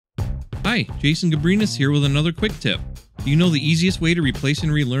Hi, Jason Gabrenas here with another quick tip. Do you know the easiest way to replace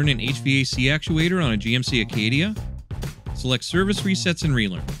and relearn an HVAC actuator on a GMC Acadia? Select Service Resets and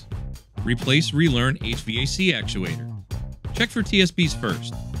Relearns. Replace Relearn HVAC actuator. Check for TSBs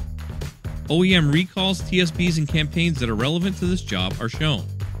first. OEM recalls, TSBs, and campaigns that are relevant to this job are shown.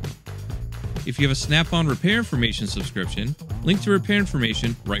 If you have a Snap-on repair information subscription, link to repair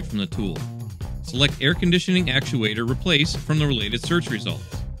information right from the tool. Select Air Conditioning Actuator Replace from the related search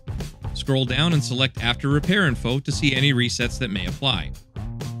results. Scroll down and select After Repair Info to see any resets that may apply.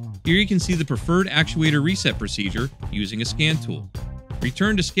 Here you can see the preferred actuator reset procedure using a scan tool.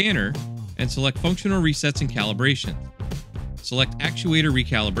 Return to Scanner and select Functional Resets and Calibrations. Select Actuator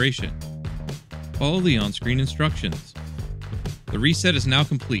Recalibration. Follow the on-screen instructions. The reset is now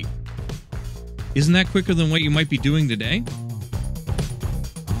complete. Isn't that quicker than what you might be doing today?